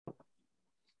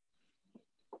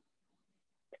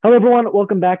Hello, everyone.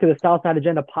 Welcome back to the Southside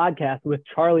Agenda podcast with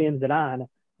Charlie and Zidane.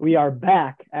 We are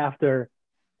back after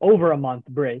over a month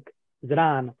break.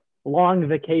 Zidane, long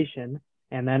vacation,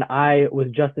 and then I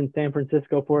was just in San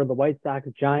Francisco for the White Sox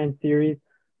Giants series.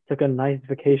 Took a nice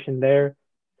vacation there.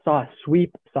 Saw a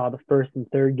sweep. Saw the first and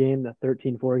third game. The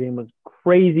 13-4 game was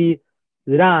crazy.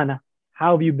 Zidane,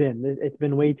 how have you been? It's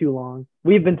been way too long.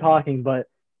 We've been talking, but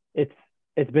it's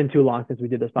it's been too long since we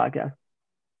did this podcast.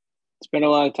 It's been a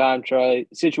long time, Charlie.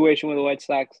 Situation with the White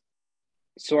Sox,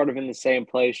 sort of in the same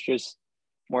place, just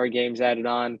more games added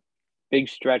on. Big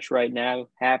stretch right now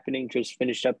happening. Just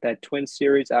finished up that Twins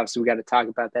series. Obviously, we got to talk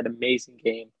about that amazing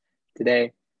game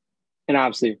today. And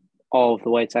obviously, all of the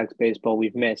White Sox baseball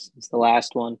we've missed. It's the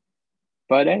last one.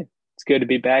 But hey, it's good to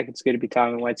be back. It's good to be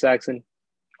talking White Sox. And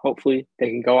hopefully, they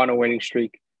can go on a winning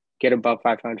streak, get above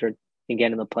 500, and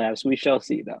get in the playoffs. We shall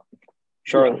see, though. Yes.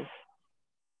 Surely.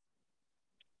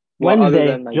 Well, other Wednesday,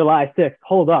 than like, July 6th.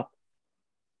 Hold up.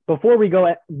 Before we go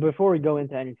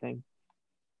into anything,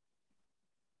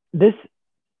 this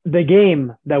the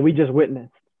game that we just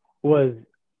witnessed was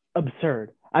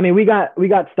absurd. I mean, we got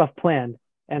stuff planned,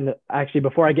 and actually,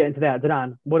 before I get into that,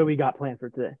 Zidane, what do we got planned for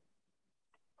today?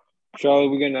 Charlie,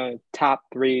 we're gonna top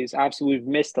threes. Obviously, we've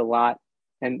missed a lot,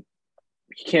 and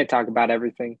you can't talk about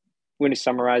everything. We're gonna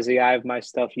summarize it. I have my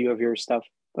stuff, you have your stuff.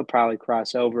 They'll probably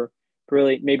cross over. But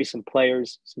really, maybe some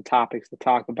players, some topics to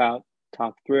talk about,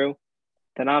 talk through.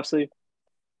 Then, obviously,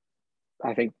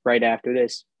 I think right after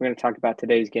this, we're gonna talk about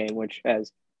today's game, which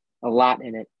has a lot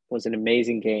in it. Was an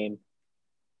amazing game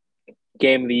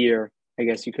of the year, I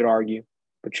guess you could argue.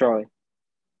 But Charlie,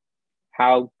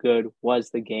 how good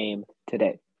was the game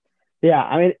today? Yeah,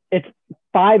 I mean, it's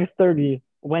 5:30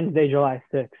 Wednesday, July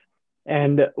 6th,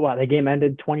 and wow, the game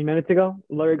ended 20 minutes ago.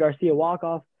 Leury Garcia walk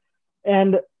off,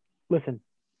 and listen,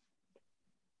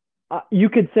 you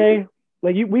could say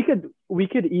we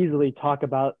could easily talk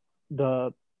about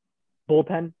the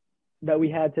bullpen that we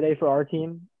had today for our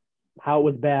team, how it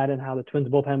was bad and how the Twins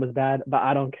bullpen was bad, but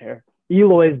I don't care.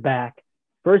 Eloy is back,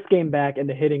 first game back, and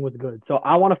the hitting was good. So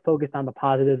I want to focus on the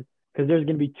positives because there's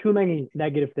going to be too many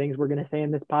negative things we're going to say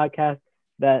in this podcast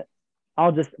that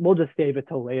we'll just save it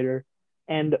till later.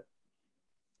 And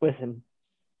listen,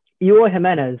 Eloy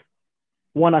Jimenez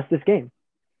won us this game.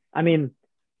 I mean,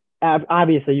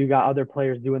 obviously you got other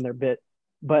players doing their bit,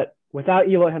 but without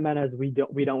Eloy Jimenez, we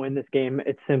don't win this game.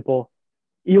 It's simple.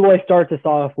 Eloy starts us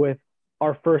off with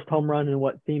our first home run in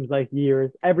what seems like years.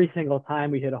 Every single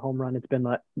time we hit a home run, it's been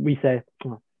like we say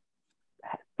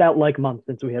felt like months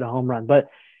since we hit a home run. But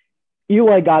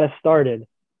Eloy got us started,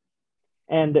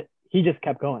 and he just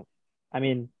kept going. I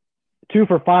mean, 2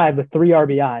 for 5 with 3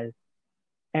 RBIs,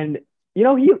 and he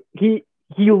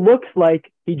looks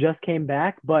like he just came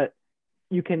back, but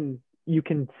you can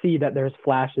see that there's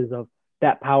flashes of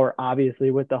that power,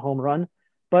 obviously, with the home run.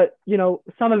 But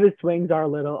some of his swings are a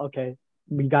little okay.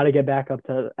 We got to get back up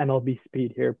to MLB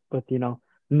speed here with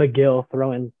McGill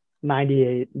throwing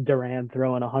 98, Duran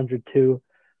throwing 102.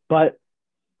 But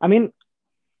I mean,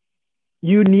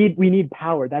 we need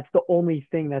power. That's the only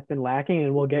thing that's been lacking,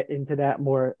 and we'll get into that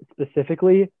more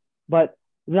specifically. But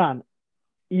Zan,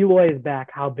 Eloy is back.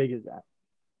 How big is that?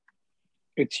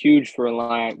 It's huge for a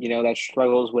line, that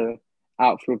struggles with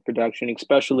outfield production,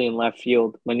 especially in left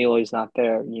field when Eloy's not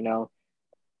there.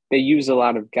 They use a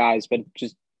lot of guys, but it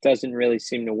just doesn't really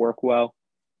seem to work well.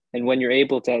 And when you're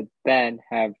able to then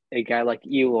have a guy like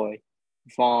Eloy,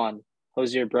 Vaughn,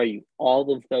 Jose Abreu,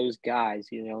 all of those guys,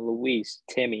 Luis,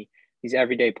 Timmy, these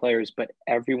everyday players, but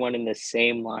everyone in the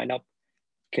same lineup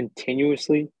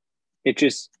continuously, it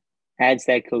just adds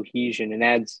that cohesion and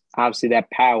adds obviously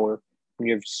that power when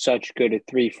you have such good a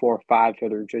 3, 4, 5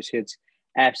 hitter just hits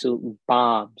absolute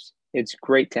bombs. It's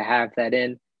great to have that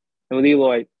in. And with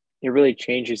Eloy, it really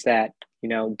changes that,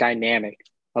 dynamic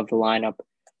of the lineup.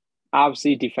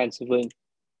 Obviously, defensively,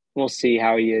 we'll see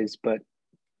how he is, but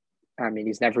I mean,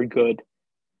 he's never good.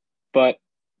 But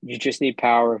you just need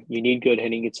power. You need good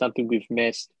hitting. It's something we've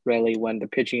missed, really, when the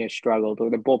pitching has struggled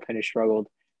or the bullpen has struggled.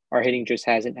 Our hitting just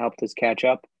hasn't helped us catch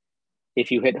up.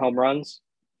 If you hit home runs,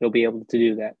 you'll be able to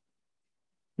do that.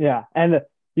 Yeah, and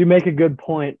you make a good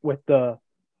point with the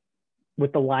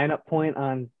lineup point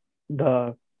on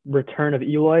the return of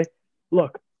Eloy.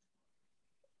 Look,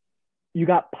 you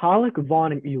got Pollock,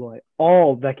 Vaughn, and Eloy,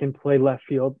 all that can play left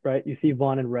field, right? You see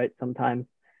Vaughn in right sometimes.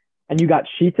 And you got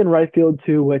Sheets in right field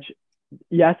too, which,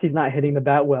 yes, he's not hitting the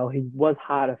bat well. He was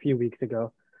hot a few weeks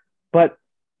ago. But,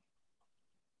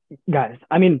 guys,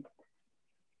 I mean,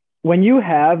 when you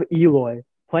have Eloy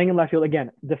playing in left field, again,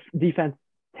 defense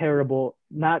terrible,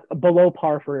 not below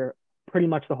par for pretty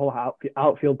much the whole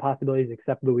outfield possibilities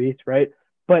except Luis, right?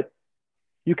 But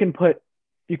you can put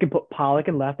you can put Pollock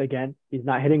in left again. He's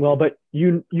not hitting well, but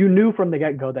you knew from the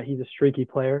get go that he's a streaky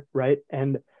player, right?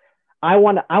 And I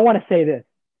want to say this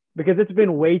because it's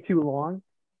been way too long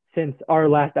since our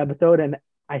last episode, and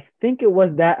I think it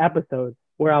was that episode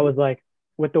where I was like,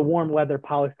 with the warm weather,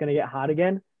 Pollock's gonna get hot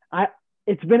again. I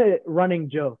It's been a running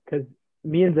joke because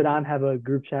me and Zidane have a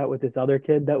group chat with this other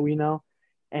kid that we know,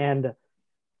 and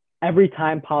every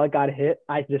time Pollock got hit,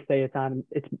 I just say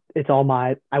it's all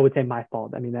my I would say my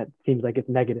fault. I mean that seems like it's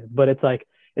negative, but it's like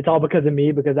it's all because of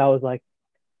me because I was like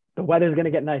the weather's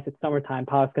gonna get nice. It's summertime.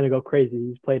 Pollock's gonna go crazy.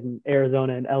 He's played in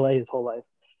Arizona and LA his whole life,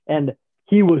 and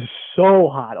he was so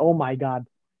hot. Oh my god!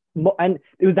 And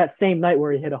it was that same night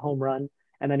where he hit a home run,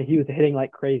 and then he was hitting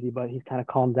like crazy, but he's kind of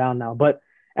calmed down now. But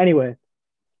anyway,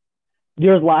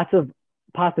 there's lots of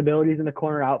possibilities in the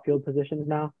corner outfield positions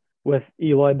now with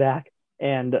Eloy back.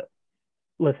 And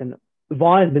listen,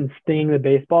 Vaughn has been stinging the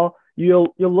baseball.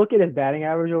 You'll look at his batting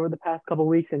average over the past couple of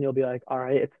weeks and you'll be like, all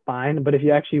right, it's fine. But if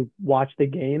you actually watch the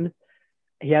games,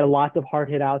 he had lots of hard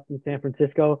hit outs in San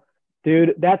Francisco.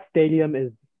 Dude, that stadium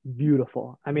is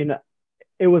beautiful. I mean,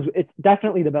 it's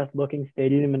definitely the best looking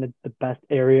stadium and the best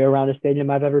area around a stadium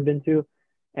I've ever been to.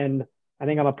 And I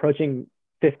think I'm approaching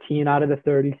 15 out of the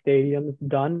 30 stadiums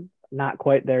done. Not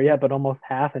quite there yet, but almost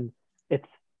half. And it's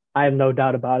I have no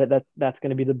doubt about it. That's going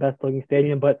to be the best looking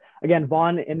stadium. But again,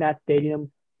 Vaughn in that stadium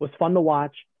was fun to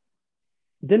watch.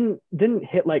 Didn't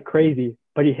hit like crazy,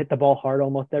 but he hit the ball hard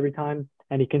almost every time,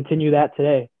 and he continued that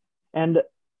today. And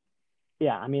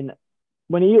yeah, I mean,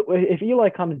 if Eli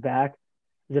comes back,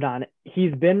 Zidane,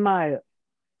 he's been my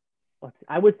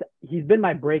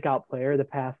breakout player the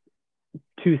past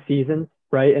 2 seasons,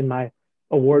 right? In my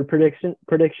award prediction,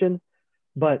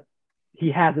 but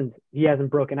he hasn't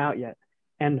broken out yet.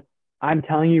 And I'm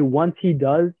telling you, once he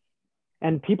does,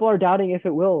 and people are doubting if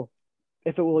it will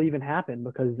even happen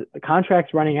because the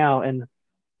contract's running out, and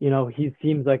he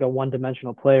seems like a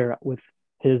one-dimensional player with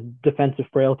his defensive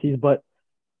frailties. But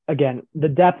again, the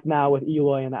depth now with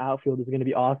Eloy in the outfield is going to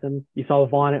be awesome. You saw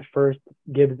Vaughn at first,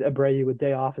 gives Abreu a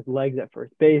day off his legs at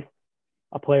first base,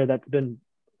 a player that's been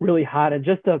really hot. And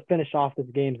just to finish off this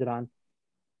game, Zidane,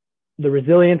 the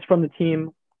resilience from the team,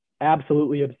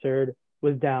 absolutely absurd,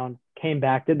 was down, came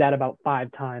back, did that about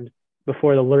 5 times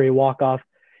before the Leury walk-off.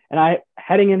 And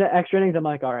heading into extra innings, I'm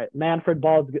like, all right, Manfred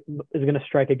Ball is going to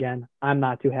strike again. I'm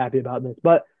not too happy about this.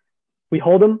 But we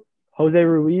hold him, Jose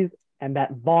Ruiz, and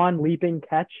that Vaughn leaping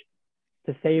catch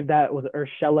to save that was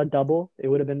Urshela double. It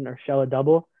would have been an Urshela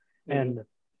double. Mm-hmm. And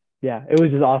yeah, it was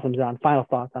just awesome, John. Final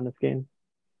thoughts on this game.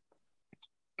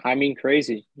 I mean,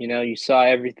 crazy. You saw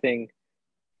everything.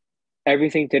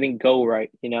 Everything didn't go right.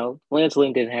 Lance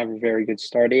Lynn didn't have a very good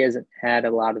start. He hasn't had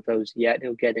a lot of those yet.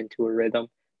 He'll get into a rhythm.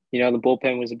 The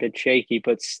bullpen was a bit shaky,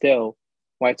 but still,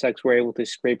 White Sox were able to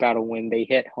scrape out a win. They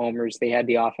hit homers. They had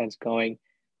the offense going.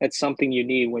 That's something you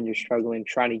need when you're struggling,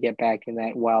 trying to get back in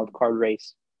that wild card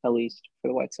race, at least for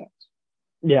the White Sox.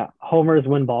 Yeah, homers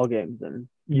win ball games, and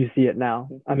you see it now.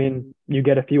 I mean, you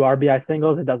get a few RBI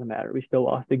singles, it doesn't matter. We still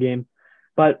lost the game.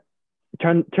 But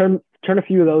turn a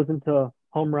few of those into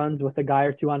home runs with a guy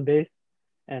or two on base,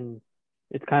 and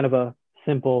it's kind of a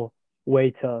simple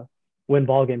way to win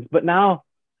ball games. But now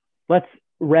let's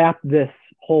wrap this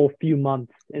whole few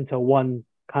months into one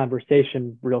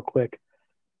conversation real quick.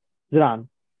 Zidane,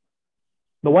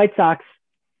 the White Sox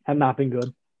have not been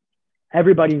good.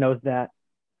 Everybody knows that.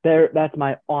 That's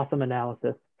my awesome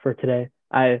analysis for today.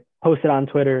 I posted on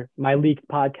Twitter my leaked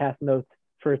podcast notes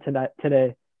for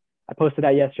today. I posted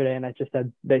that yesterday, and I just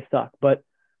said they suck. But,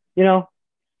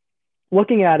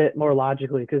 looking at it more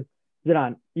logically, because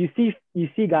Zidane, you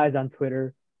see guys on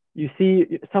Twitter, you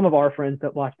see some of our friends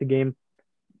that watch the game,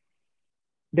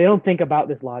 they don't think about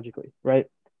this logically, right?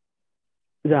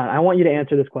 Zidane, I want you to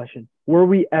answer this question. Were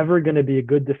we ever going to be a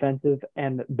good defensive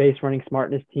and base running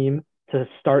smartness team to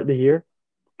start the year?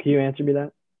 Can you answer me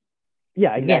that?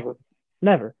 Yeah, exactly.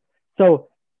 Never. So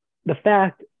the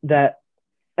fact that,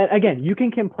 and again, you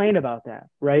can complain about that,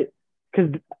 right?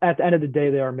 Because at the end of the day,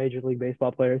 they are Major League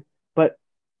Baseball players. But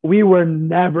we were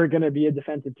never going to be a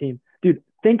defensive team. Dude,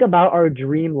 think about our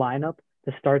dream lineup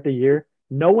to start the year.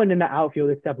 No one in the outfield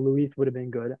except Luis would have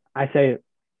been good. I say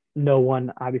no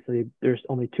one. Obviously, there's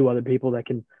only 2 other people that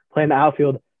can play in the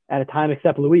outfield at a time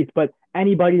except Luis. But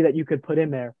anybody that you could put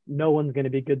in there, no one's going to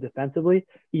be good defensively.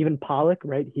 Even Pollock,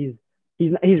 right? He's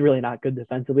really not good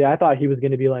defensively. I thought he was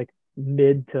going to be like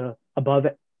mid to above,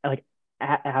 like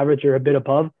average or a bit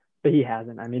above, but he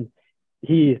hasn't. I mean,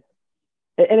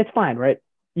 and it's fine, right?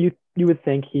 You would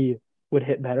think he would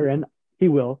hit better, and he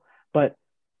will, but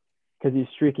because he's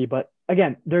streaky. But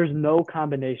again, there's no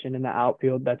combination in the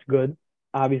outfield that's good.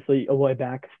 Obviously, Eloy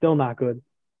back, still not good.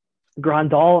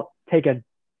 Grandal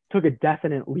took a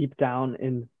definite leap down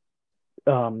in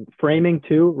framing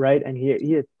too, right? And he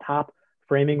is top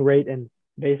framing rate in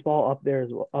baseball up there as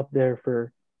well, up there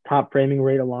for top framing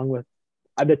rate along with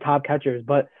the top catchers.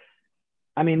 But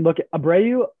I mean, look,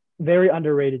 Abreu very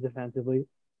underrated defensively.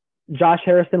 Josh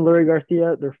Harrison, Leury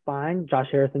Garcia, they're fine. Josh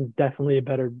Harrison's definitely a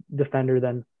better defender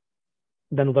than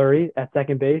Leury at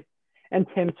second base, and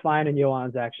Tim's fine, and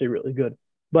Yoan's actually really good.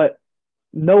 But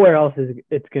nowhere else is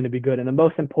it's going to be good. And the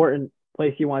most important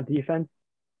place you want defense,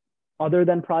 other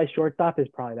than probably shortstop, is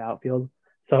probably the outfield.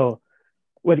 So,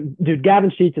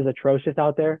 Gavin Sheets is atrocious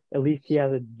out there. At least he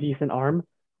has a decent arm.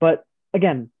 But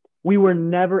again, we were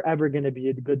never ever going to be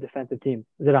a good defensive team.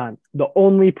 Zidane. The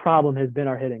only problem has been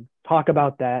our hitting. Talk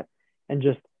about that, and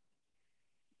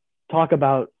talk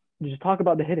about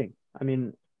the hitting. I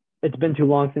mean, it's been too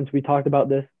long since we talked about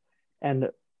this, and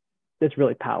it's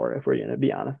really power if we're going to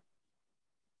be honest.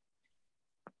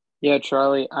 Yeah,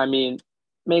 Charlie. I mean,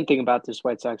 main thing about this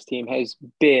White Sox team has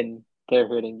been their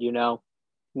hitting.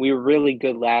 We were really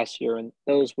good last year, and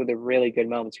those were the really good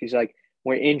moments. Because like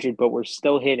we're injured, but we're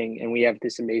still hitting, and we have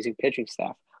this amazing pitching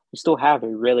staff. We still have a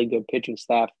really good pitching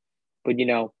staff, but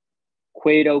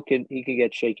Cueto can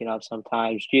get shaken up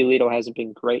sometimes. Giolito hasn't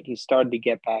been great. He started to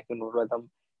get back in the rhythm.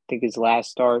 I think his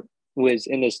last start was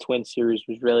in this twin series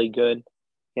was really good.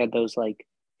 He had those like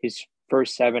his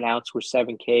first 7 outs were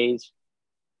 7 Ks.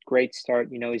 Great start.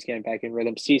 He's getting back in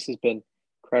rhythm. Cease has been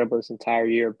incredible this entire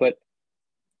year. But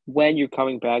when you're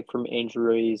coming back from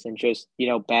injuries and just,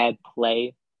 bad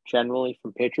play generally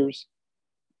from pitchers,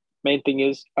 main thing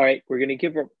is, all right, we're going to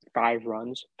give up 5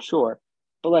 runs. Sure.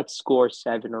 But let's score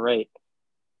 7 or 8.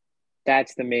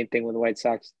 That's the main thing with the White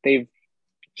Sox. You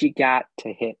got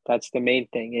to hit. That's the main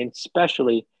thing. And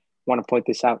especially, want to point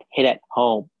this out, hit at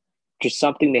home. Just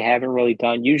something they haven't really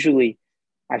done. Usually,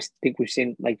 I think we've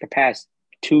seen like the past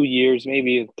 2 years,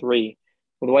 maybe even 3,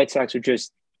 where the White Sox are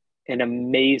just an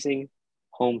amazing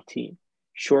home team.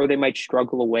 Sure, they might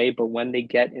struggle away, but when they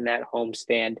get in that home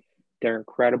stand, they're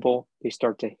incredible. They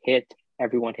start to hit.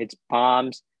 Everyone hits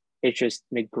bombs. It's just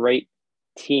a great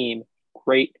team,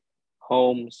 great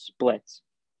home splits.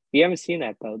 We haven't seen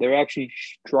that, though. They're actually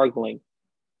struggling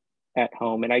at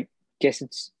home, and I guess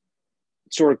it's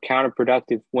sort of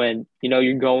counterproductive when,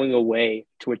 you're going away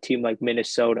to a team like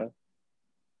Minnesota.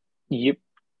 You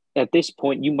At this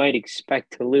point, you might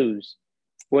expect to lose.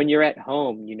 When you're at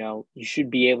home, you should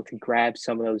be able to grab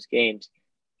some of those games,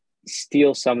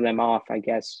 steal some of them off, I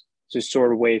guess. It's a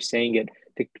sort of way of saying it,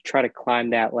 to try to climb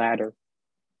that ladder.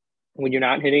 When you're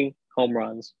not hitting home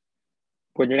runs,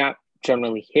 when you're not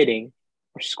generally hitting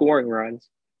or scoring runs,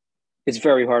 it's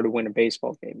very hard to win a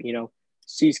baseball game.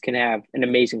 Cease can have an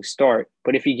amazing start,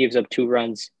 but if he gives up 2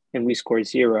 runs and we score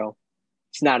 0,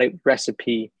 it's not a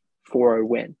recipe for a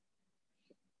win.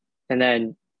 And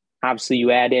then obviously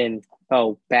you add in,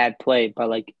 bad play, but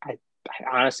like I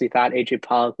honestly thought AJ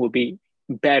Pollock would be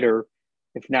better,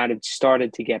 if not it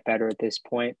started to get better at this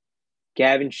point.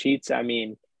 Gavin Sheets, I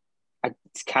mean,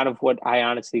 it's kind of what I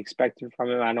honestly expected from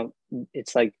him.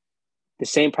 It's like the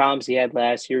same problems he had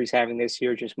last year, he's having this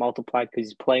year, just multiplied because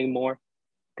he's playing more.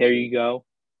 There you go.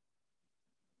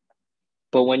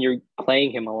 But when you're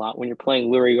playing him a lot, when you're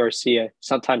playing Leury Garcia,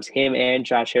 sometimes him and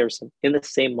Josh Harrison in the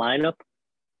same lineup,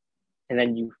 and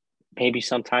then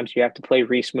sometimes you have to play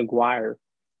Reese McGuire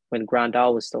when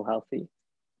Grandal was still healthy.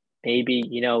 Maybe,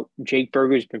 Jake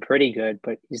Berger's been pretty good,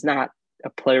 but he's not a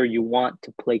player you want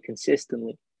to play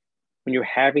consistently. When you're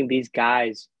having these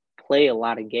guys play a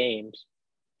lot of games,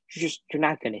 you're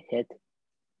not going to hit.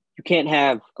 You can't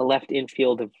have a left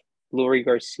infield of Leury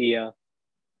Garcia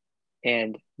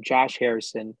and Josh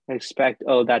Harrison and expect,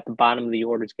 that the bottom of the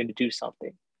order is going to do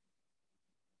something.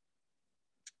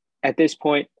 At this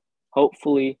point,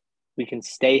 hopefully we can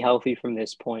stay healthy from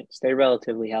this point, stay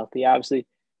relatively healthy. Obviously,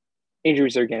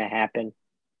 injuries are going to happen.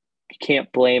 You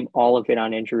can't blame all of it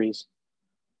on injuries,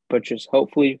 but just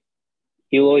hopefully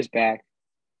Eloy's back.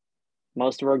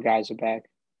 Most of our guys are back.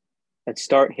 Let's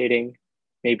start hitting.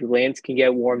 Maybe Lance can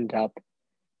get warmed up.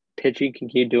 Pitching can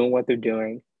keep doing what they're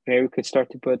doing. Maybe we could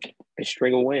start to put a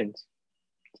string of wins.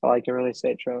 That's all I can really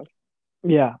say, Charlie.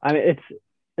 Yeah, I mean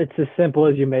it's as simple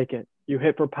as you make it. You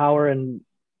hit for power, and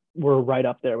we're right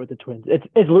up there with the Twins.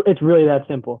 It's really that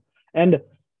simple. And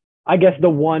I guess the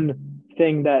one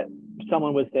thing that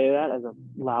someone would say that as a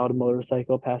loud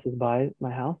motorcycle passes by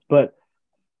my house, but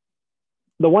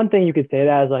the one thing you could say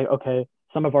that is like, okay,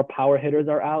 some of our power hitters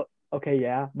are out. Okay,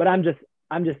 yeah, but I'm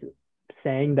just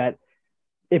saying that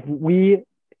if we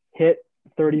hit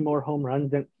 30 more home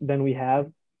runs than we have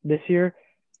this year,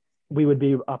 we would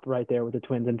be up right there with the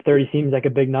Twins. And 30 seems like a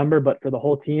big number, but for the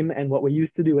whole team and what we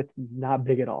used to do, it's not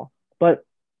big at all. But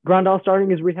Grandal starting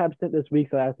his rehab stint this week,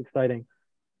 so that's exciting.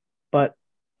 But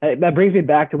that brings me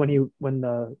back to when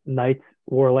the Knights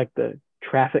wore like the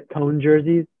traffic cone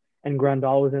jerseys and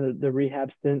Grandal was in the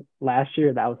rehab stint last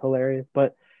year. That was hilarious.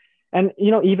 But and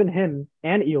even him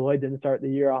and Eloy didn't start the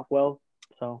year off well.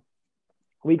 So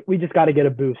we just got to get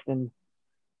a boost. And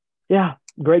yeah,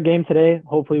 great game today.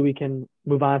 Hopefully we can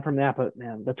move on from that. But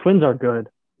man, the Twins are good.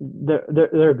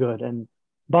 They're good. And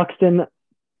Buxton,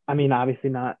 I mean, obviously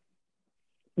not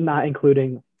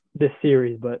including this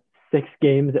series, but 6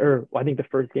 games, or I think the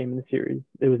first game in the series,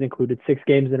 it was included 6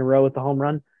 games in a row with the home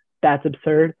run. That's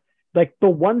absurd. Like the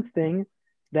one thing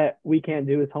that we can't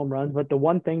do is home runs, but the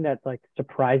one thing that's like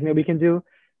surprising that we can do,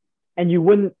 and you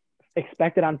wouldn't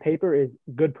expect it on paper, is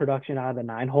good production out of the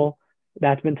 9 hole.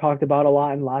 That's been talked about a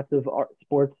lot in lots of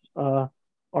sports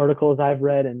articles I've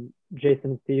read, and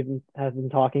Jason Stevens has been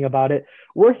talking about it.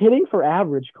 We're hitting for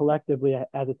average collectively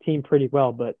as a team pretty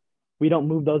well, but we don't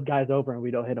move those guys over and we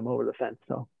don't hit them over the fence.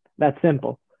 So that's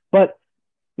simple. But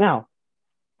now,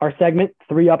 our segment,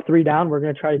 3 up, 3 down, we're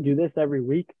going to try to do this every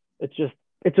week. It's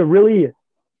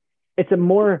a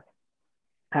more,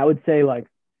 I would say, like,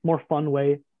 more fun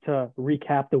way to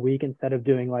recap the week instead of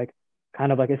doing like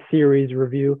kind of like a series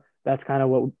review. That's kind of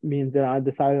what me and Zidane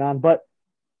decided on. But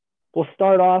we'll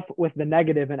start off with the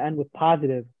negative and end with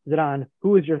positive. Zidane,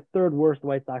 who is your third worst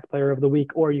White Sox player of the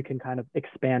week? Or you can kind of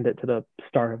expand it to the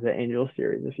start of the Angels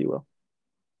series, if you will.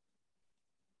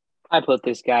 I put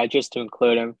this guy just to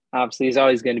include him. Obviously, he's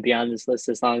always going to be on this list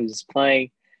as long as he's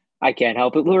playing. I can't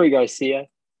help it. Leury Garcia,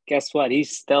 guess what?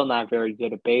 He's still not very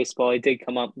good at baseball. He did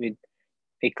come up with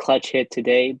a clutch hit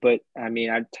today, but I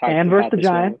mean, I talked And versus about the this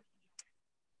one. Giants.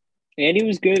 And he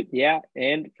was good, yeah,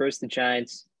 and versus the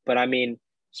Giants. But I mean,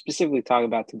 specifically talking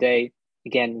about today,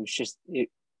 again, it was just,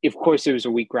 of course, it was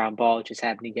a weak ground ball. It just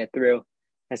happened to get through.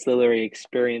 That's the Leury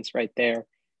experience right there.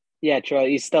 Yeah,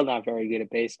 Charlie, he's still not very good at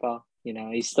baseball.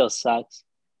 He still sucks.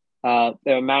 The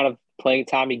amount of playing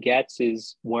time he gets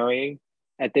is worrying.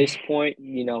 At this point,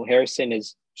 Harrison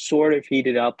is sort of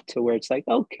heated up to where it's like,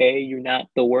 okay, you're not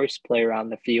the worst player on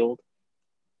the field.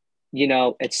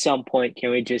 At some point,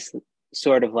 can we just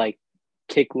sort of like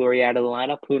kick Leury out of the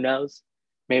lineup? Who knows?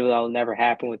 Maybe that'll never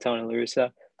happen with Tony La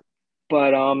Russa.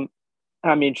 But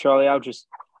I mean, Charlie,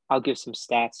 I'll give some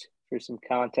stats for some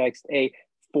context. A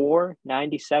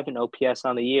 497 OPS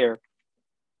on the year.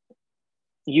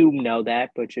 You know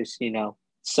that, but just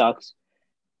sucks.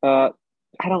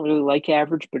 I don't really like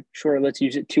average, but sure, let's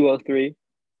use it. 203.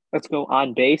 Let's go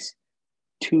on base.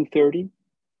 230.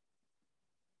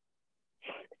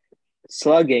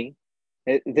 Slugging.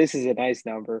 This is a nice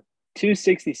number.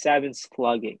 267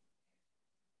 slugging.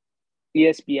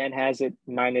 ESPN has it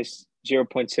minus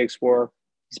 0.64.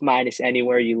 He's minus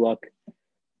anywhere you look.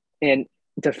 And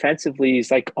defensively,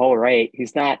 he's like, all right.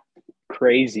 He's not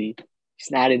crazy. He's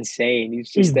not insane.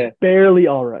 He's barely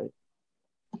all right.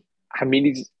 I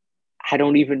mean, I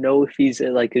don't even know if he's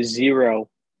a 0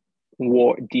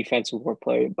 defensive WAR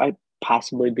player. It might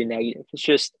possibly be negative. It's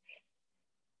just,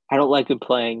 I don't like him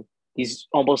playing. He's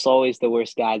almost always the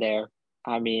worst guy there.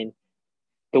 I mean,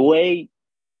 the way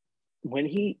when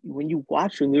you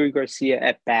watch Leury Garcia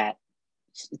at bat,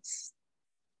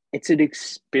 it's an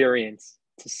experience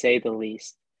to say the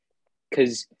least.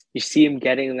 Because you see him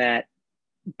getting that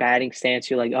batting stance,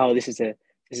 you're like, oh, this is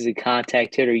a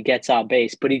contact hitter. He gets on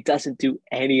base, but he doesn't do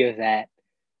any of that.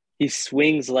 He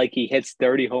swings like he hits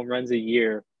 30 home runs a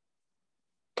year,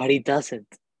 but he doesn't.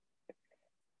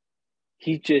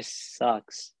 He just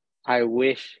sucks. I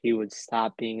wish he would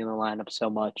stop being in the lineup so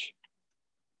much,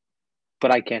 but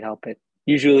I can't help it.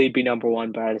 Usually he'd be number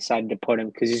 1, but I decided to put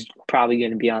him because he's probably going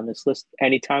to be on this list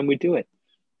anytime we do it.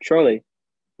 Charlie,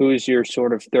 who is your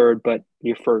sort of third, but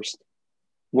your first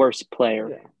worst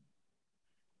player?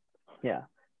 Yeah.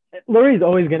 Leury's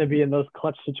always going to be in those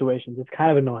clutch situations. It's kind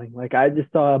of annoying. Like, I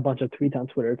just saw a bunch of tweets on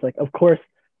Twitter. It's like, of course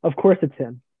it's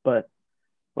him, but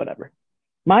whatever.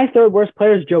 My third worst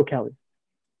player is Joe Kelly.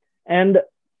 And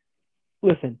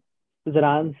listen,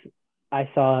 Zidane's, I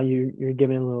saw you're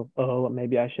giving a little,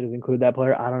 maybe I should have included that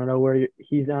player. I don't know where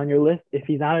he's on your list. If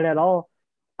he's on it at all,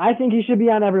 I think he should be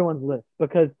on everyone's list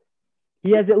because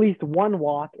he has at least 1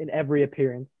 walk in every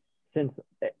appearance since,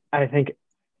 I think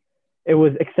it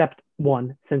was except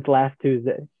 1 since last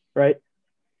Tuesday, right?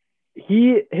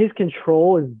 His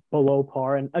control is below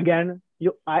par. And again,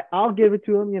 I'll give it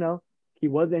to him, he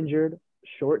was injured,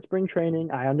 short spring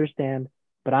training, I understand,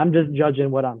 but I'm just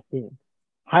judging what I'm seeing.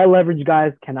 High leverage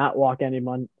guys cannot walk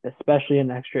anyone, especially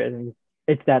in extra innings.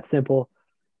 It's that simple.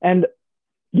 And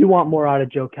you want more out of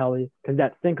Joe Kelly because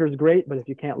that sinker's great, but if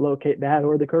you can't locate that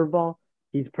or the curveball,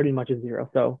 he's pretty much a 0.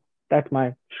 So that's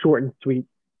my short and sweet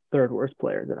third worst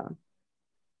player is it on?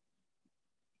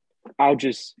 I'll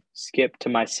just skip to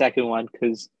my second one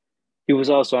because he was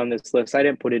also on this list. I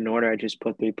didn't put it in order. I just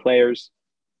put three players.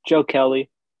 Joe Kelly,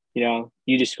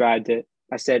 you described it.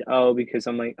 I said, oh, because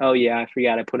I'm like, oh, yeah, I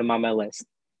forgot I put him on my list.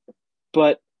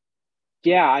 But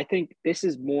yeah, I think this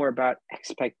is more about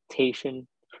expectation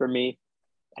for me.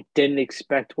 I didn't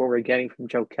expect what we're getting from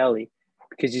Joe Kelly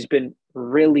because he's been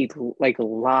really like a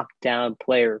lockdown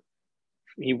player.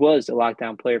 He was a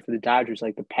lockdown player for the Dodgers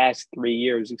like the past 3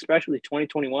 years, especially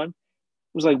 2021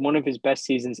 was like one of his best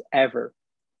seasons ever.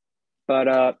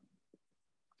 But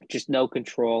just no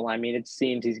control. I mean, it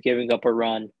seems he's giving up a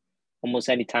run almost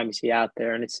anytime you see out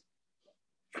there, and it's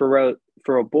for a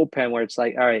bullpen where it's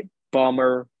like, all right,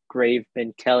 Bummer,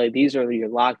 Graveman, Kelly, these are your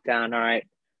lockdown. All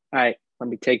right, let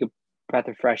me take a breath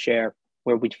of fresh air.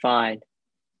 We'll be fine.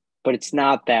 But it's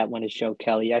not that when it's Joe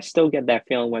Kelly. I still get that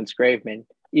feeling when it's Graveman.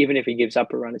 Even if he gives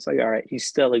up a run, it's like, all right, he's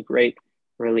still a great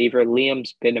reliever.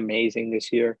 Liam's been amazing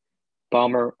this year.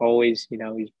 Bummer, always,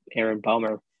 he's Aaron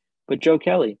Bummer. But Joe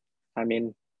Kelly, I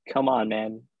mean, come on,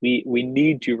 man. We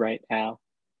need you right now.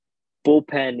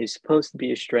 Bullpen is supposed to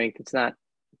be a strength. It's not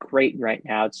great right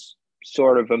now. It's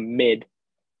sort of a mid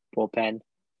bullpen.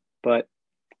 But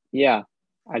yeah,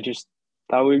 I just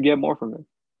thought we would get more from him.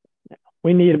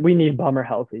 We need Bummer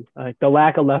healthy. Like the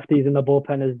lack of lefties in the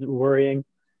bullpen is worrying,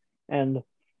 and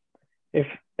if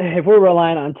we're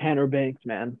relying on Tanner Banks,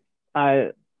 man,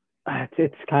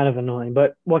 it's kind of annoying.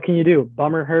 But what can you do?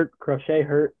 Bummer hurt, Crochet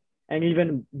hurt, and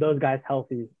even those guys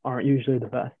healthy aren't usually the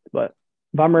best. But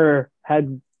Bummer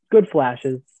had good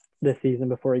flashes this season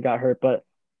before he got hurt, but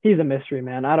he's a mystery,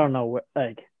 man. I don't know what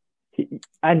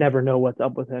I never know what's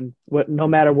up with him. No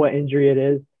matter what injury it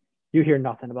is, you hear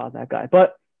nothing about that guy.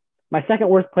 But my second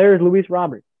worst player is Luis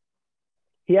Robert.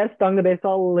 He has stung the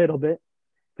baseball a little bit,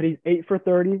 but he's 8 for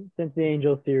 30 since the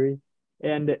Angels series,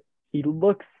 and he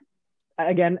looks.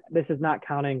 Again, this is not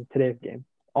counting today's game.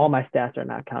 All my stats are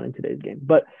not counting today's game,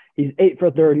 but he's 8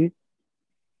 for 30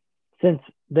 since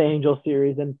the Angels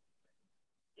series, and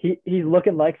he's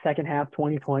looking like second half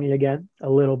 2020 again a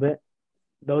little bit.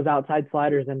 Those outside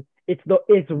sliders, and it's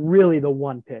really the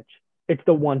one pitch. It's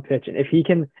the one pitch, and if he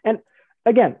can, and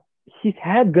again, he's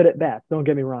had good at bats. Don't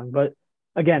get me wrong, but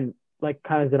again, like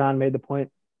kind of Zidane made the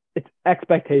point, it's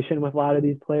expectation with a lot of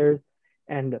these players,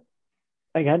 and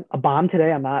again, a bomb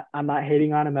today. I'm not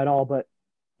hating on him at all, but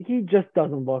he just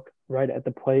doesn't look right at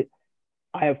the plate.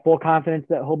 I have full confidence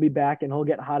that he'll be back and he'll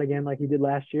get hot again like he did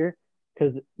last year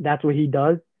because that's what he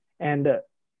does, and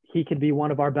he could be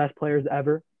one of our best players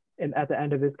ever. And at the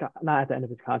end of his not at the end of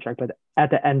his contract, but at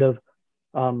the end of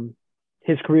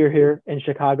his career here in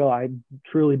Chicago, I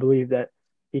truly believe that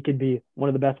he could be one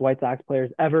of the best White Sox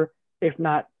players ever, if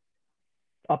not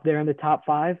up there in the top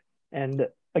 5. And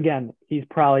again, he's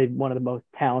probably one of the most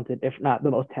talented, if not the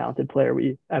most talented player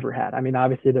we ever had. I mean,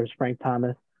 obviously there's Frank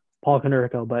Thomas, Paul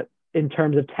Konerko, but in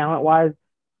terms of talent-wise,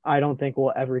 I don't think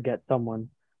we'll ever get someone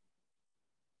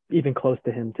even close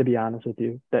to him, to be honest with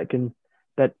you, that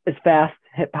is fast,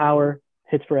 hit power,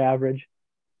 hits for average.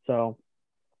 So,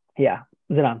 yeah,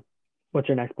 Zidane, what's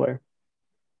your next player?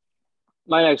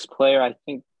 My next player, I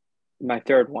think my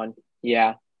third one.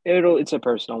 Yeah, it's a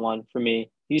personal one for me.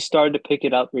 You started to pick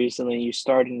it up recently. You're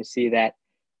starting to see that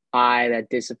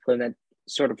discipline, that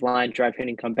sort of line drive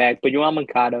hitting come back. But Yoan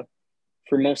Moncada,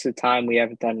 for most of the time, we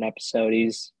haven't done an episode.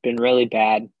 He's been really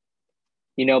bad.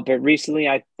 But recently,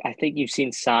 I think you've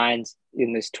seen signs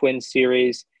in this Twin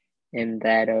series, in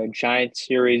that Giant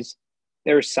series.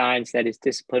 There were signs that his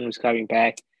discipline was coming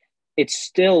back. It's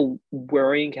still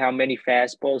worrying how many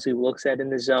fastballs he looks at in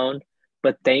the zone,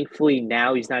 but thankfully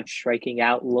now he's not striking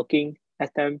out looking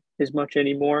at them as much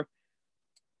anymore.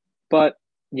 But,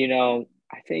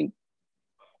 I think,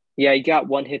 yeah, he got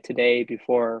one hit today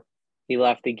before he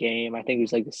left the game. I think it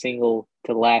was like a single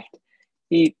to left.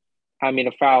 A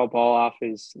foul ball off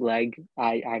his leg.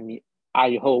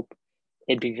 I hope.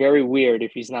 It'd be very weird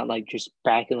if he's not like just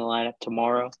back in the lineup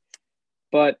tomorrow.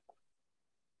 But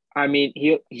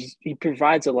he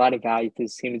provides a lot of value to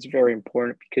this team. It's very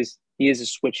important because he is a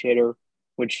switch hitter,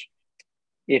 which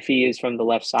if he is from the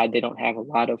left side, they don't have a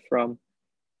lot of from.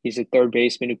 He's a third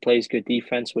baseman who plays good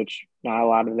defense, which not a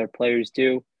lot of their players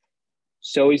do.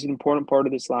 So he's an important part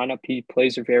of this lineup. He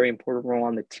plays a very important role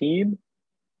on the team.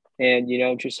 And,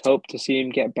 just hope to see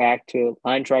him get back to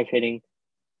line drive hitting.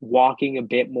 Walking a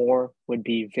bit more would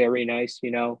be very nice,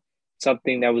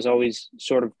 something that was always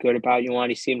sort of good about Yoan.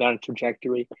 He seemed on a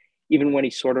trajectory. Even when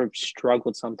he sort of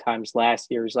struggled sometimes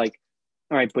last year, it's like,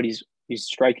 all right, but he's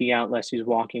striking out less, he's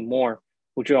walking more,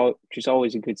 which is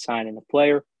always a good sign in a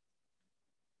player.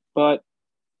 But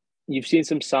you've seen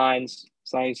some signs,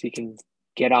 as long as he can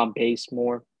get on base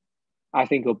more, I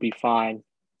think he'll be fine.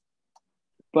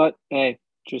 But hey,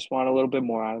 just want a little bit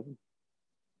more out of him.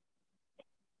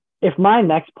 If my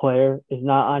next player is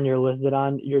not on your list,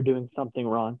 on, you're doing something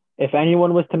wrong. If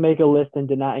anyone was to make a list and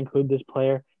did not include this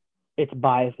player, it's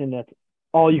biased, and that's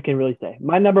all you can really say.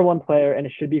 My number one player, and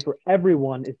it should be for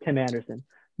everyone, is Tim Anderson.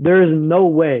 There is no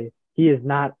way he is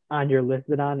not on your list,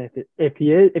 on.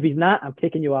 If he's not, I'm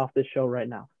kicking you off this show right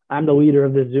now. I'm the leader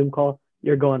of this Zoom call.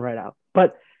 You're going right out.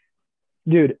 But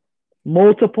dude,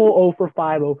 multiple 0 for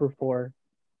 5, 0 for 4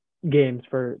 games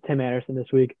for Tim Anderson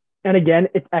this week. And again,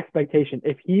 it's expectation.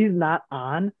 If he's not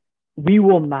on, we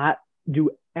will not do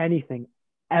anything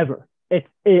ever.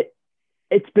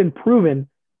 It's been proven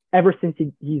ever since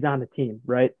he's on the team,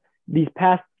 right? These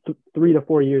past 3 to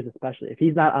 4 years, especially. If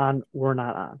he's not on, we're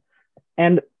not on.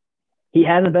 And he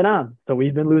hasn't been on, so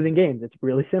we've been losing games. It's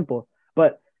really simple.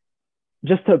 But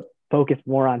just to focus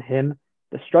more on him,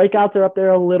 the strikeouts are up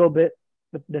there a little bit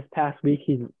this past week.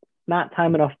 He's not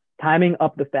timing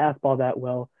up the fastball that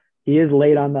well. He is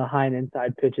late on the high and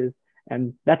inside pitches,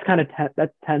 and that's kind of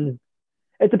that tends.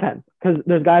 It depends because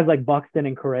there's guys like Buxton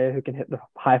and Correa who can hit the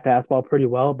high fastball pretty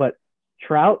well, but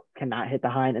Trout cannot hit the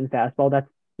high and fastball.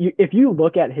 If you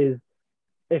look at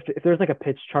if there's like a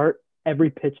pitch chart,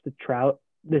 every pitch to Trout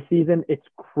this season, it's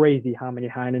crazy how many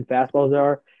high and fastballs there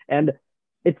are, and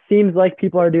it seems like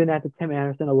people are doing that to Tim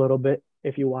Anderson a little bit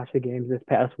if you watch the games this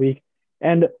past week.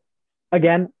 And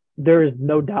again, there is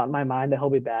no doubt in my mind that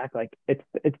he'll be back. Like it's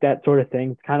that sort of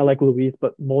thing. It's kind of like Luis,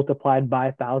 but multiplied by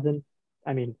 1,000.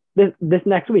 I mean, this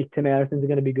next week, Tim Anderson's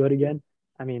going to be good again.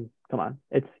 I mean, come on,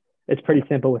 it's pretty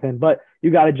simple with him. But you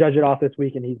got to judge it off this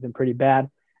week, and he's been pretty bad.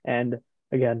 And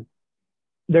again,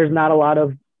 there's not a lot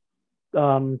of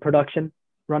run production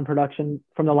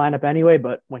from the lineup anyway.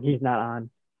 But when he's not on,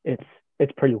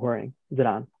 it's pretty worrying. Is it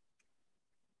on?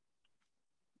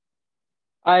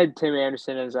 I had Tim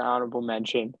Anderson as an honorable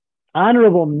mention.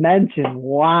 Honorable mention.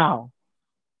 Wow.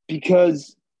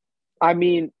 Because, I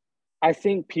mean, I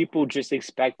think people just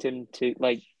expect him to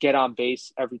like get on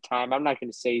base every time. I'm not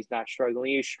going to say he's not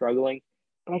struggling. He's struggling,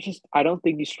 but I don't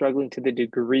think he's struggling to the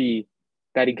degree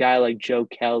that a guy like Joe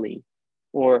Kelly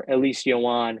or at least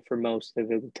Yoan for most of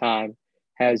the time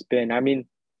has been. I mean,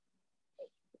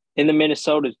 in the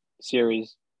Minnesota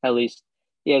series, at least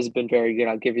he hasn't been very good.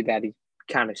 I'll give you that. He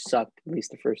kind of sucked at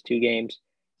least the first 2 games.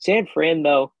 San Fran,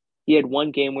 though, he had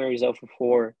 1 game where he's 0 for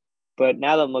 4. But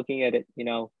now that I'm looking at it,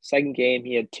 second game,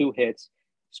 he had 2 hits,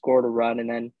 scored a run, and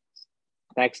then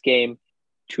next game,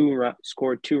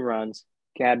 scored 2 runs,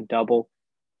 got a double.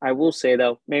 I will say,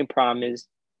 though, main problem is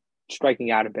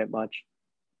striking out a bit much.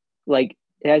 Like,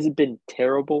 it hasn't been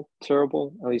terrible,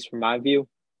 at least from my view,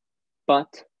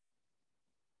 but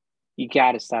you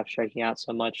got to stop striking out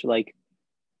so much. Like,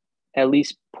 at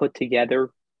least put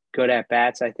together good at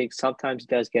bats. I think sometimes he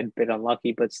does get a bit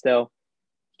unlucky, but still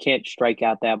can't strike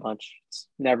out that much. It's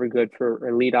never good for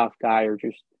a leadoff guy or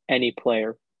just any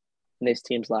player in this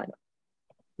team's lineup.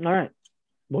 All right.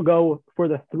 We'll go for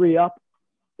the 3 up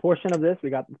portion of this. We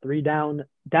got the 3 down.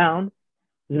 John,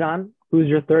 who's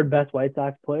your third best White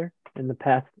Sox player in the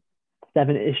past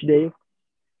 7-ish days?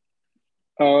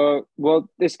 Well,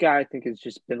 this guy I think has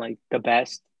just been like the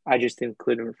best. I just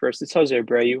include him first. It's Jose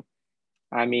Abreu.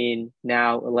 I mean,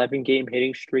 now 11-game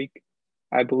hitting streak,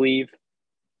 I believe.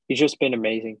 He's just been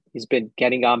amazing. He's been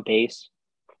getting on base,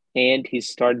 and he's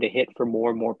started to hit for more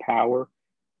and more power.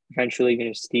 Eventually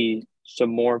going to see some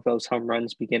more of those home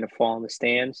runs begin to fall in the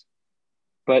stands.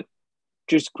 But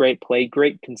just great play,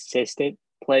 great consistent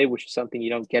play, which is something you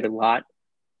don't get a lot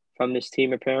from this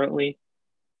team apparently.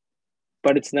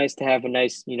 But it's nice to have a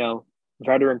nice,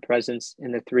 veteran presence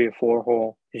in the 3 or 4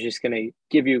 hole. It's just going to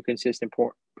give you a consistent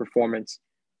performance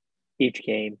each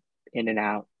game, in and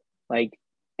out. Like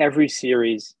every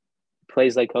series,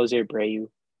 plays like Jose Abreu.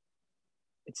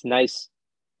 It's nice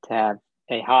to have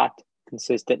a hot,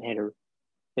 consistent hitter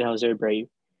in Jose Abreu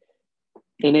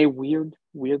in a weird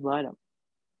lineup.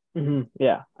 Mm-hmm.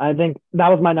 Yeah, I think that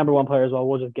was my number one player as well.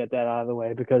 We'll just get that out of the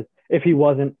way because if he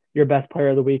wasn't your best player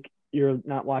of the week, you're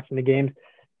not watching the games.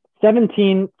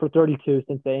 17 for 32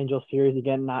 since the Angels series,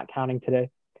 again, not counting today.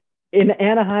 In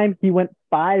Anaheim, he went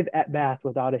 5 at-bats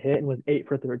without a hit and was 8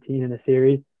 for 13 in the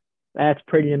series. That's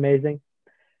pretty amazing.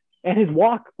 And his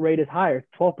walk rate is higher,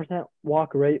 12%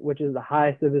 walk rate, which is the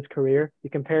highest of his career. You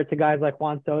compare it to guys like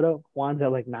Juan Soto. Juan's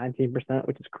at like 19%,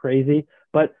 which is crazy.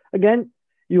 But again,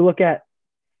 you look at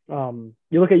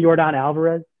Yordan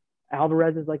Alvarez.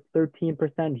 Alvarez is like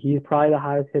 13%. He's probably the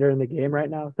highest hitter in the game right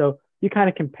now. So you kind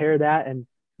of compare that, and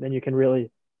then you can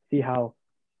really see how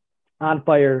on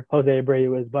fire Jose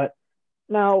Abreu is. But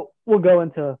now we'll go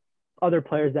into other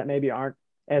players that maybe aren't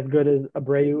as good as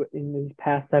Abreu in these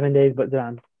past 7 days. But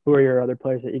Don, who are your other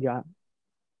players that you got?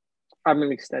 I'm going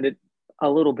to extend it a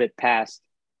little bit past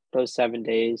those 7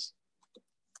 days,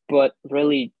 but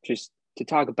really just to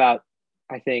talk about,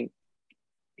 I think,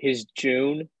 his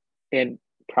June and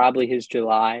probably his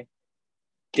July.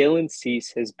 Dylan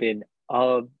Cease has been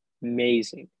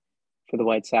amazing for the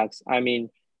White Sox. I mean,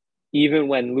 even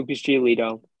when Lucas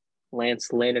Giolito,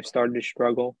 Lance Lynn have started to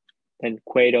struggle, then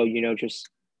Cueto, just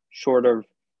short of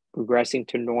progressing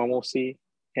to normalcy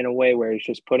in a way where he's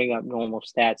just putting up normal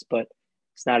stats, but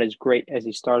it's not as great as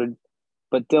he started.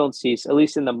 But Dylan Cease, at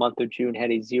least in the month of June,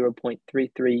 had a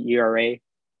 0.33 ERA,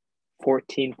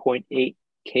 14.8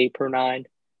 K per nine.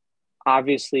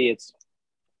 Obviously, it's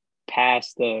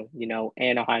past the,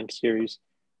 Anaheim series,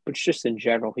 but just in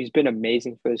general, he's been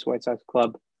amazing for this White Sox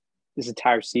club this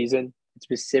entire season,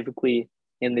 specifically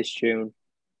in this June.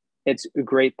 It's a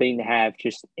great thing to have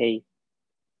just a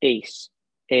ace,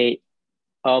 a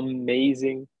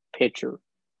amazing pitcher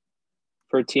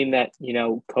for a team that,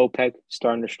 Kopech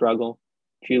starting to struggle.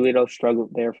 Giolito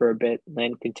struggled there for a bit,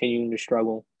 then continuing to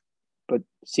struggle. But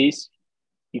Cease,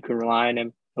 you can rely on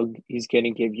him. He's going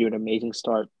to give you an amazing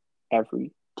start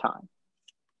every time.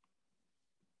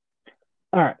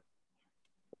 All right.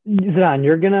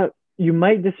 Zidane, you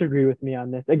might disagree with me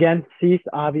on this. Again, Cease,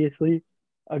 obviously,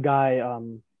 a guy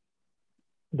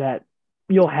that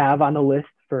you'll have on the list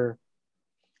for,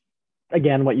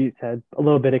 again, what you said, a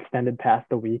little bit extended past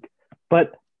the week.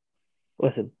 But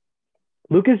listen,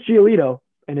 Lucas Giolito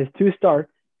in his 2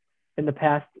 starts in the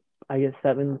past, I guess,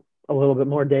 7, a little bit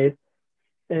more days.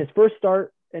 In his first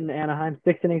start in Anaheim,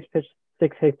 6 innings pitched,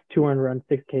 6 hits, 2 earned runs,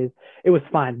 6 Ks. It was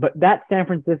fine. But that San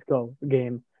Francisco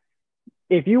game,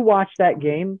 if you watch that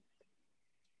game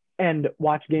and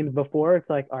watch games before, it's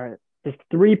like, all right, just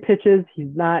 3 pitches.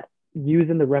 He's not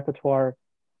using the repertoire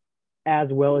as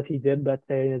well as he did, let's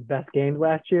say, in his best games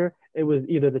last year. It was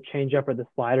either the changeup or the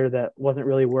slider that wasn't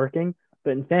really working.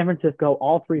 But in San Francisco,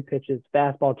 all 3 pitches,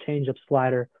 fastball, changeup,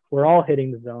 slider, were all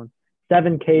hitting the zone.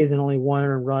 7 Ks and only 1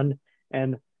 earned run.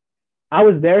 And I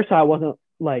was there, so I wasn't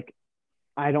like,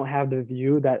 I don't have the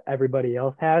view that everybody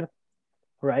else had,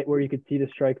 right? Where you could see the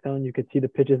strike zone, you could see the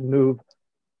pitches move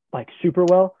like super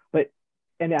well.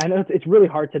 And I know it's really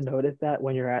hard to notice that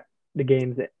when you're at the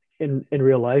games in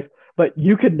real life, but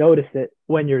you could notice it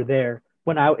when you're there.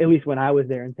 At least when I was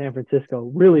there in San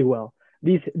Francisco, really well.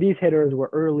 These hitters were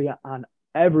early on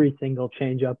every single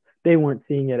changeup. They weren't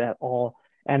seeing it at all.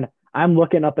 And I'm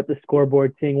looking up at the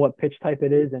scoreboard, seeing what pitch type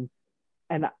it is,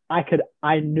 and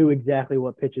I knew exactly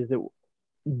what pitches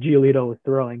Giolito was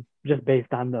throwing just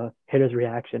based on the hitter's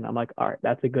reaction. I'm like, all right,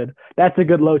 that's a good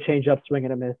low changeup, swing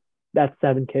and a miss. That's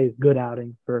 7 Ks, good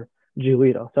outing for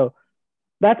Giolito. So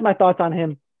that's my thoughts on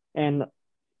him. And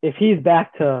if he's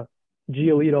back to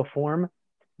Giolito form,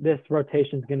 this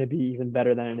rotation is going to be even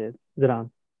better than it is. Zidane,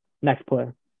 next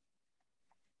player.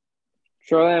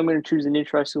 Surely I'm going to choose an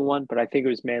interesting one, but I think it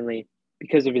was mainly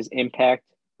because of his impact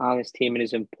on his team and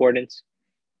his importance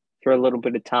for a little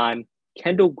bit of time.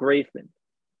 Kendall Graveman.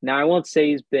 Now, I won't say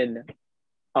he's been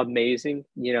amazing.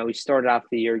 He started off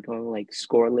the year going like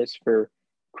scoreless for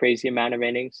crazy amount of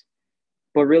innings,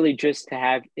 but really just to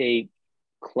have a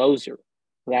closer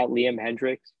without Liam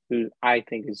Hendricks, who I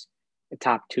think is a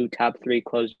top 2, top 3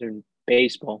 closer in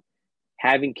baseball,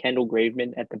 having Kendall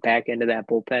Graveman at the back end of that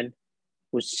bullpen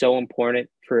was so important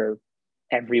for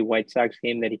every White Sox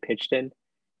game that he pitched in.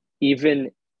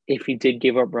 Even if he did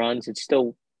give up runs, it's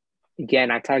still, again,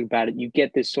 I talk about it, you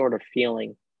get this sort of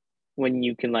feeling when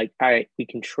you can all right, we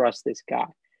can trust this guy.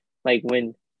 Like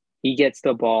when he gets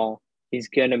the ball, he's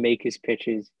going to make his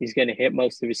pitches. He's going to hit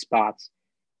most of his spots.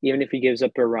 Even if he gives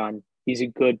up a run, he's a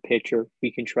good pitcher.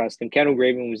 We can trust him. Kendall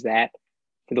Graveman was that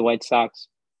for the White Sox.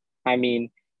 I mean,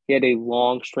 he had a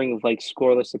long string of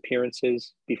scoreless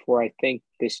appearances before I think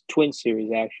this Twin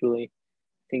series actually.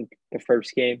 I think the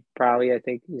first game probably I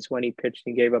think is when he pitched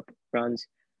and gave up runs.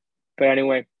 But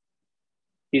anyway,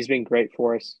 he's been great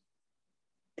for us.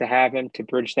 To have him to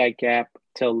bridge that gap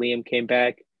till Liam came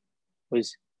back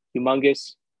was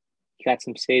humongous. He got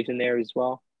some saves in there as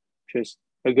well. Just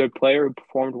a good player who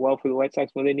performed well for the White Sox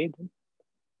when they need them.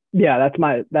 Yeah,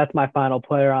 that's my final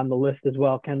player on the list as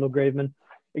well, Kendall Graveman.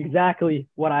 Exactly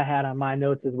what I had on my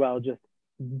notes as well. Just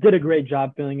did a great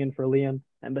job filling in for Liam.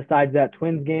 And besides that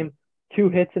Twins game, 2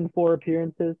 hits in 4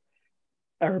 appearances,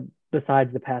 or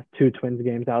besides the past 2 Twins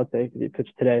games, I would say, because he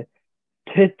pitched today.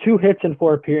 2 hits in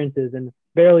 4 appearances and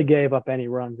barely gave up any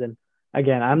runs. And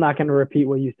again, I'm not going to repeat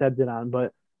what you said, Zidane,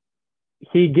 but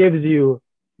he gives you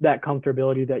that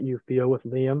comfortability that you feel with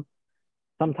Liam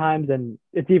sometimes, and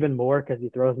it's even more because he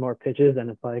throws more pitches, and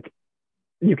it's like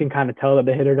you can kind of tell that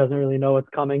the hitter doesn't really know what's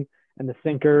coming, and the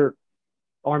sinker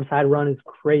arm side run is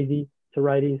crazy to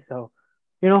righties. So,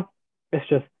 you know, it's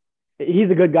just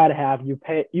he's a good guy to have. You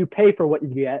pay for what you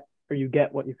get, or you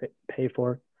get what you pay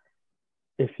for,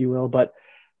 if you will. But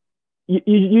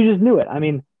you just knew it. I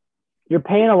mean, you're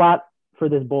paying a lot for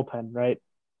this bullpen, right?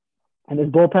 And this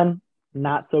bullpen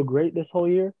not so great this whole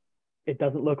year. It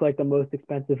doesn't look like the most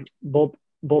expensive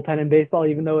bullpen in baseball,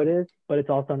 even though it is. But it's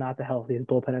also not the healthiest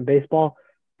bullpen in baseball.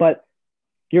 But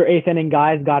your eighth inning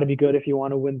guy's got to be good if you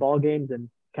want to win ball games, and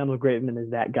Kendall Graveman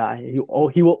is that guy. He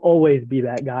will always be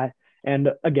that guy. And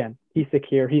again, he's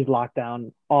secure. He's locked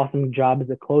down. Awesome job as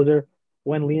a closer.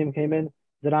 When Liam came in,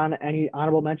 Zidane, any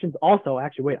honorable mentions? Also,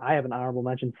 actually, wait, I have an honorable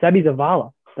mention. Sebi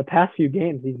Zavala. The past few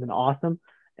games, he's been awesome.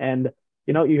 And,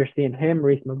 you're seeing him,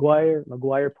 Reese McGuire.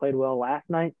 McGuire played well last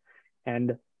night.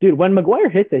 And, dude, when McGuire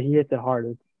hits it, he hits it hard.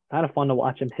 It's kind of fun to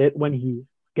watch him hit when he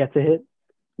gets a hit,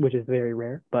 which is very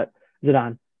rare. But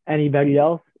Zidane, anybody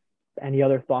else? Any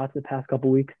other thoughts the past couple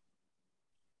weeks?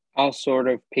 I'll sort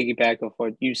of piggyback off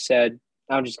what you said.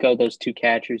 I'll just go with those two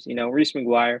catchers. Reese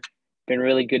McGuire been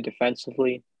really good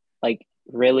defensively, like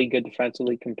really good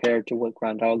defensively compared to what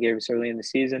Grandal gave us early in the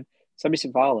season. Seby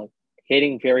Savala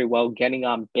hitting very well, getting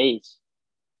on base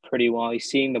pretty well. He's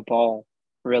seeing the ball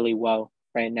really well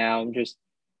right now.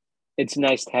 It's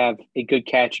nice to have a good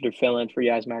catcher to fill in for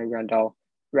Yasmani Grandal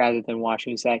rather than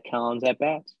watching Zach Collins at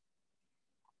bats.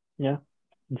 Yeah.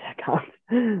 Zach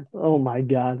Collins. Oh my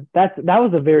God. That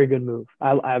was a very good move.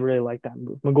 I really like that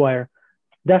move. McGuire,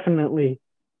 definitely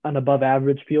an above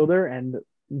average fielder, and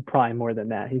probably more than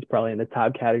that. He's probably in the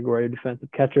top category of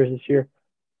defensive catchers this year.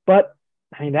 But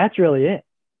I mean, that's really it.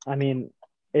 I mean,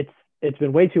 it's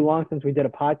been way too long since we did a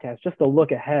podcast. Just to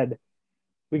look ahead,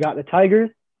 we got the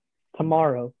Tigers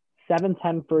tomorrow,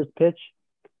 7:10 first pitch,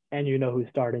 and you know who's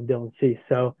starting, Dylan Cease.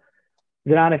 So,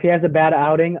 Zidane, if he has a bad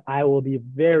outing, I will be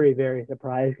very, very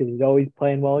surprised because he's always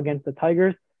playing well against the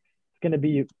Tigers. It's going to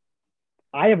be,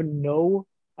 I have no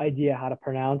idea how to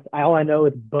pronounce. All I know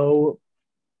is Bo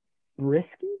Brisky,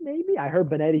 maybe? I heard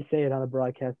Benetti say it on the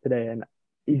broadcast today, and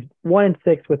he's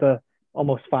 1-6 with a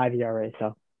almost 5 ERA.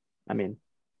 So, I mean,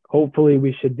 hopefully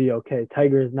we should be okay.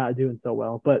 Tiger is not doing so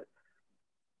well, but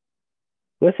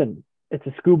listen, it's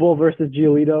a Skubal versus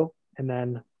Giolito, and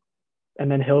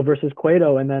then Hill versus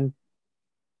Cueto, and then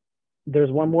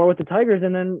there's one more with the Tigers,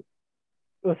 and then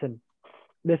listen,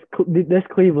 this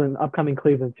upcoming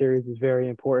Cleveland series is very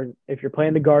important. If you're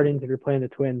playing the Guardians, if you're playing the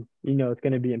Twins, it's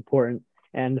going to be important.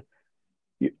 And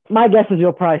my guess is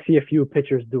you'll probably see a few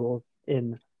pitchers duels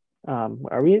in.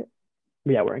 Are we?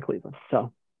 Yeah, we're in Cleveland.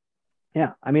 So,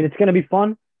 yeah, I mean it's going to be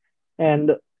fun.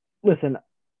 And listen,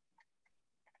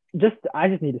 I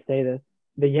just need to say this: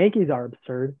 the Yankees are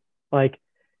absurd. Like,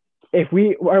 if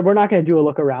we're not going to do a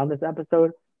look around this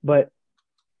episode, but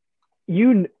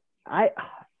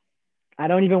I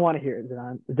don't even want to hear it,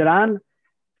 Zidane. Zidane,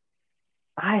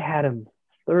 I had him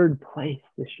third place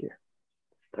this year.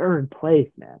 Third place,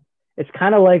 man. It's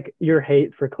kind of like your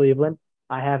hate for Cleveland.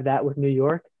 I have that with New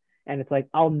York. And it's like,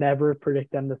 I'll never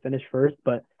predict them to finish first,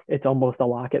 but it's almost a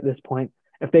lock at this point.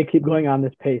 If they keep going on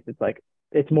this pace,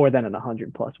 it's more than an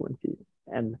 100+ win season.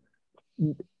 And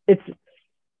it's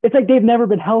like they've never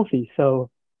been healthy, so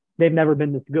they've never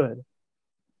been this good.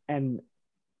 And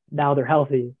now they're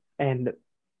healthy, and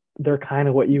they're kind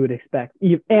of what you would expect,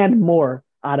 and more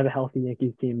out of a healthy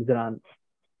Yankees team than I'm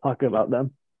talking about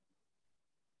them.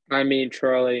 I mean,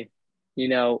 Charlie, we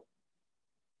know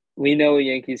a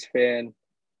Yankees fan.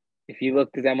 If you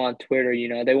looked at them on Twitter,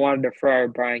 they wanted to fire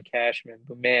Brian Cashman,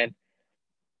 but man,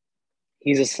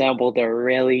 he's assembled a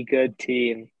really good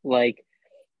team. Like,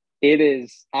 it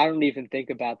is, I don't even think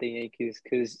about the Yankees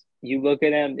because you look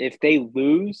at them, if they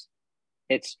lose,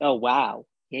 it's, oh, wow,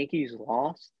 Yankees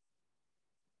lost.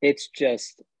 It's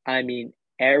just, I mean,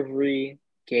 every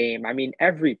game, I mean,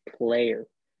 every player.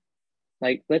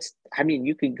 Like,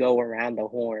 you could go around the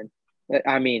horn.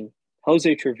 I mean,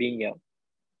 Jose Trevino,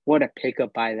 what a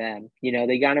pickup by them.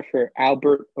 They got it for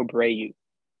Albert Abreu,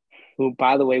 who,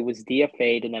 by the way, was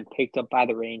DFA'd and then picked up by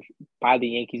the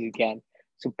Yankees again.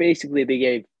 So basically, they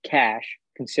gave cash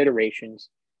considerations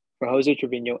for Jose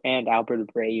Trevino and Albert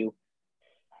Abreu.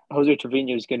 Jose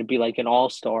Trevino is going to be like an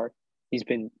all-star. He's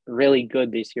been really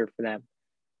good this year for them.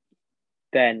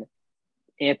 Then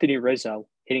Anthony Rizzo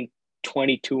hitting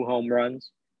 22 home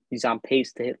runs. He's on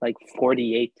pace to hit like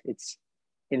 48. It's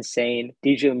insane.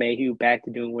 DJ LeMahieu back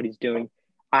to doing what he's doing.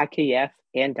 IKF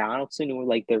and Donaldson, who were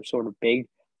like their sort of big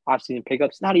offseason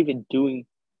pickups, not even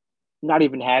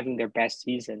having their best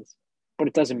seasons. But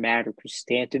it doesn't matter because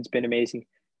Stanton's been amazing.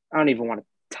 I don't even want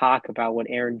to talk about what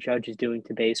Aaron Judge is doing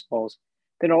to baseballs.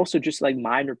 then also just like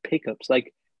minor pickups,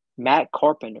 like Matt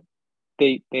Carpenter.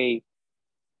 They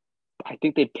I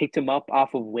think they picked him up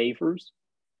off of waivers.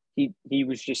 He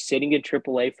was just sitting in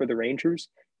AAA for the Rangers.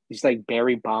 He's like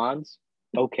Barry Bonds.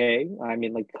 Okay, I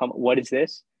mean, like, come, what is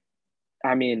this?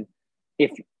 I mean,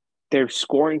 if they're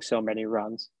scoring so many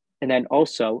runs, and then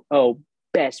also, oh,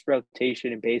 best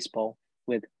rotation in baseball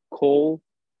with Cole,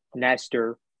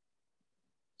 Nestor,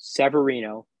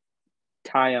 Severino,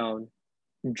 Tyone,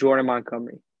 Jordan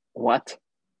Montgomery. What?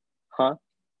 Huh?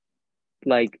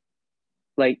 Like,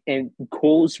 and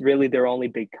Cole's really their only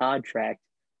big contract.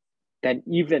 Then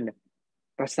even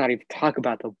let's not even talk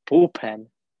about the bullpen.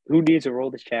 Who needs a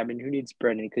roll champion? Who needs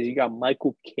Brennan? Because you got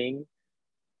Michael King,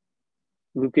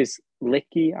 Lucas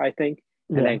Licky, I think,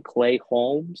 and Yeah. then Clay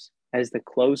Holmes as the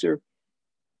closer.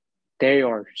 They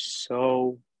are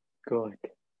so good.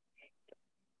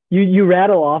 You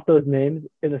rattle off those names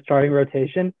in the starting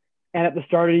rotation, and at the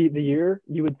start of the year,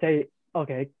 you would say,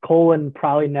 okay, Cole and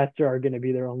probably Nestor are going to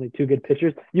be their only two good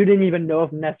pitchers. You didn't even know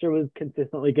if Nestor was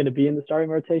consistently going to be in the starting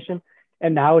rotation,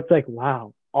 and now it's like,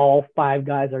 wow, all five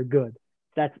guys are good.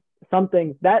 That's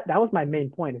something that was my main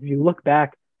point. If you look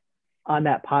back on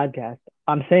that podcast,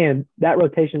 I'm saying that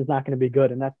rotation is not going to be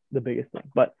good, and that's the biggest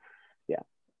thing. But yeah,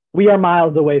 we are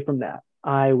miles away from that.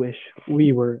 I wish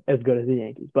we were as good as the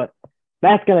Yankees, but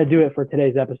that's going to do it for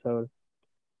today's episode.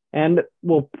 And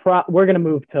we're going to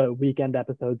move to weekend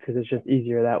episodes because it's just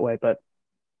easier that way. But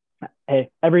hey,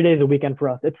 every day is a weekend for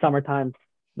us. It's summertime.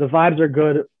 The vibes are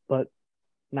good, but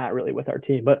not really with our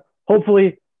team. But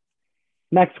hopefully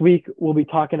next week we'll be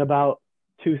talking about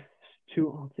let's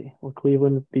see, will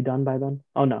Cleveland be done by then?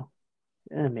 Oh no.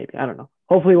 Maybe. I don't know.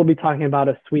 Hopefully we'll be talking about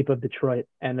a sweep of Detroit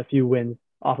and a few wins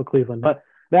off of Cleveland. But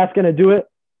that's going to do it.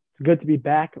 It's good to be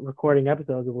back recording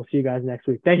episodes, and we'll see you guys next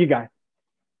week. Thank you, guys.